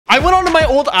went onto my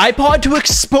old iPod to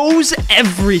expose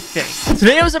everything.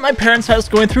 Today I was at my parents' house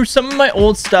going through some of my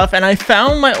old stuff, and I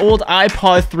found my old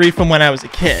iPod 3 from when I was a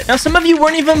kid. Now, some of you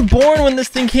weren't even born when this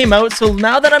thing came out, so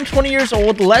now that I'm 20 years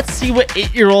old, let's see what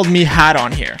 8-year-old me had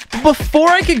on here. But before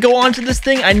I could go onto this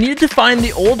thing, I needed to find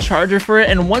the old charger for it,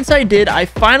 and once I did, I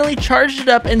finally charged it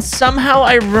up, and somehow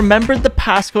I remembered the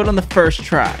passcode on the first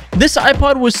try. This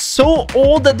iPod was so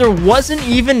old that there wasn't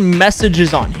even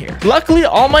messages on here. Luckily,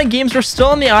 all my games were still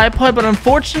on the iPod, but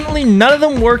unfortunately, none of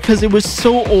them worked because it was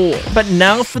so old. But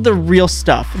now for the real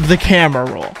stuff, the camera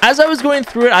roll. As I was going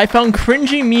through it, I found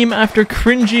cringy meme after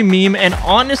cringy meme, and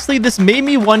honestly, this made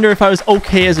me wonder if I was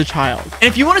okay as a child. And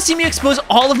if you want to see me expose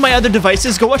all of my other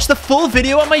devices, go watch the full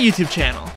video on my YouTube channel.